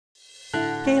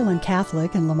Gehlen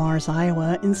Catholic in Lamars,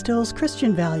 Iowa instills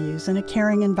Christian values in a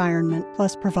caring environment,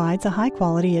 plus provides a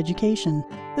high-quality education.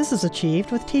 This is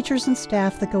achieved with teachers and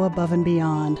staff that go above and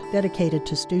beyond, dedicated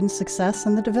to student success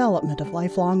and the development of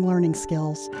lifelong learning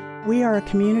skills. We are a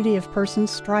community of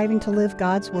persons striving to live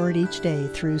God's Word each day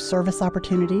through service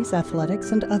opportunities,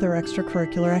 athletics, and other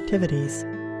extracurricular activities.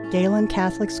 Gehlen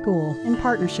Catholic School, in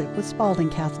partnership with Spalding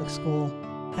Catholic School.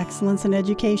 Excellence in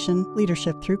education,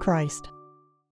 leadership through Christ.